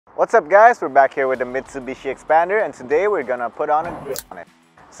What's up guys, we're back here with the Mitsubishi Xpander and today we're gonna put on a grill on it.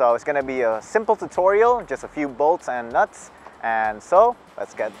 So it's gonna be a simple tutorial, just a few bolts and nuts, and so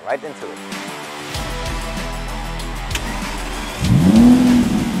let's get right into it.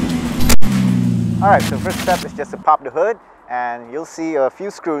 Alright, so first step is just to pop the hood and you'll see a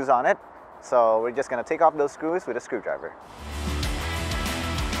few screws on it. So we're just gonna take off those screws with a screwdriver.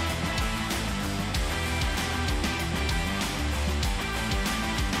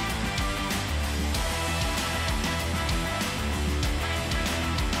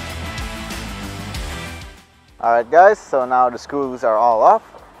 Alright guys, so now the screws are all off.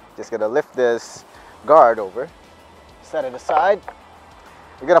 Just gonna lift this guard over, set it aside.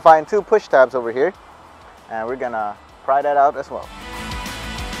 We're gonna find two push tabs over here and we're gonna pry that out as well.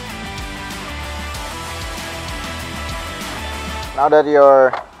 Now that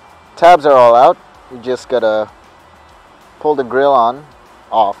your tabs are all out, you just gotta pull the grill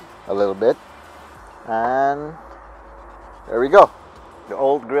off a little bit, and there we go. The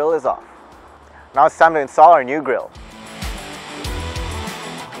old grill is off. Now it's time to install our new grill.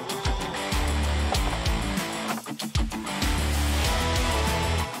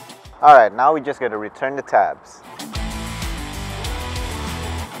 Alright, now we just gotta return the tabs.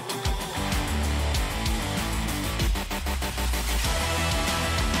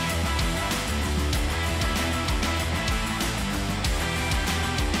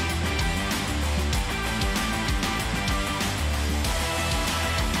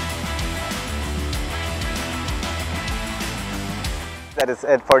 That is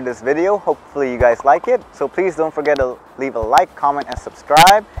it for this video. Hopefully you guys like it. So please don't forget to leave a like, comment, and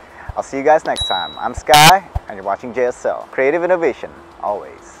subscribe. I'll see you guys next time. I'm Sky, and you're watching JSL. Creative innovation,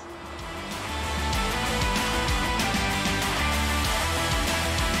 always.